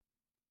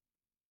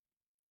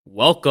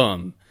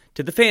Welcome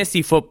to the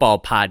Fantasy Football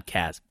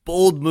Podcast.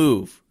 Bold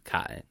move,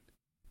 Cotton.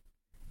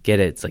 Get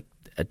it? It's like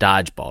a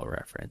dodgeball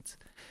reference.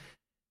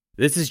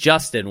 This is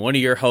Justin, one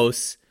of your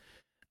hosts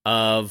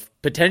of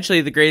potentially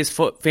the greatest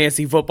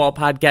fantasy football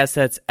podcast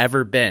that's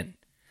ever been.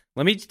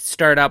 Let me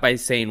start out by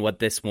saying what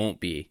this won't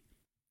be.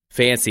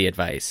 Fancy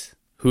advice,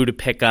 who to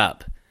pick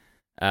up,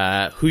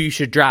 who you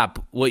should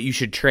drop, what you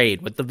should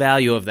trade, what the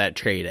value of that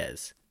trade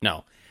is.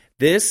 No,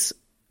 this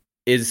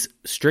is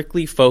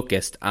strictly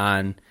focused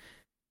on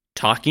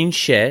talking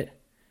shit,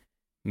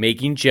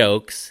 making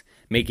jokes,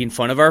 making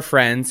fun of our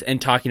friends, and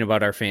talking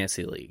about our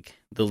fantasy league,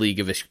 the League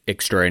of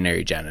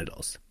Extraordinary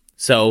Genitals.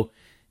 So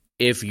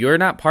if you're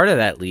not part of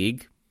that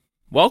league,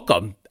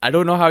 welcome. I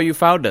don't know how you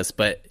found us,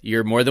 but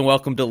you're more than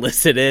welcome to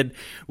listen in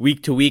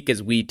week to week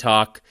as we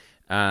talk.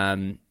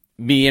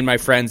 Me and my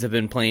friends have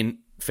been playing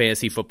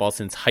fantasy football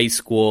since high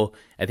school.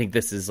 I think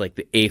this is like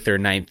the 8th or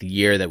 9th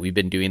year that we've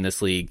been doing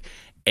this league,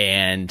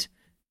 and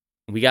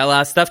we got a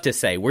lot of stuff to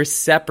say. We're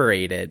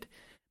separated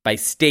by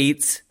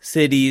states,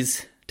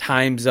 cities,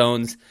 time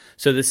zones,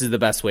 so this is the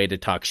best way to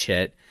talk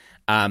shit.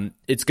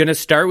 It's going to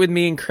start with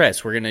me and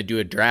Chris. We're going to do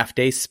a draft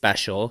day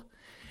special,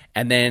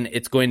 and then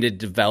it's going to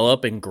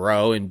develop and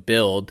grow and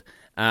build.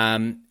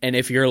 And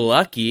if you're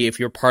lucky,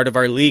 if you're part of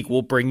our league,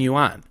 we'll bring you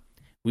on.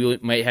 We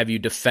might have you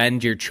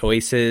defend your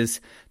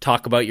choices,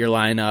 talk about your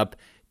lineup,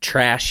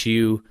 trash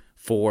you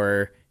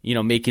for,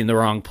 making the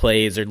wrong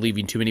plays or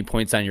leaving too many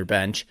points on your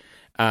bench.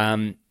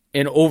 And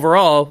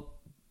overall,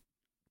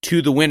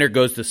 to the winner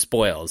goes the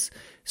spoils.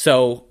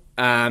 So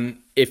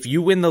if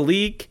you win the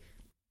league,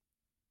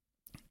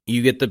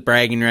 you get the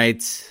bragging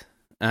rights.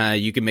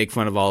 You can make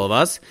fun of all of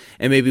us,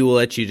 and maybe we'll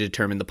let you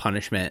determine the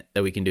punishment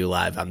that we can do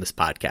live on this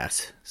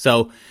podcast.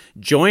 So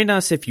join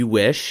us if you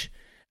wish.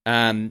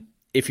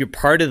 If you're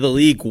part of the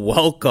league,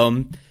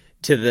 welcome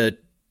to the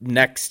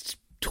next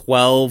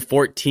 12,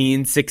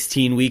 14,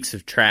 16 weeks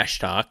of trash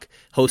talk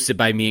hosted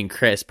by me and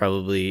Chris,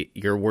 probably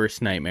your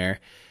worst nightmare.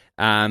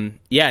 And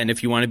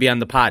if you want to be on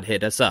the pod,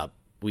 hit us up.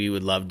 We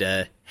would love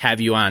to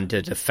have you on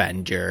to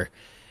defend your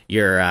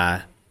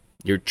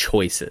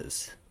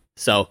choices.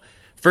 So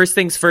first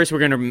things first, we're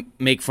going to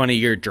make fun of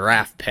your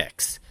draft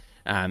picks,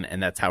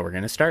 and that's how we're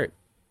going to start.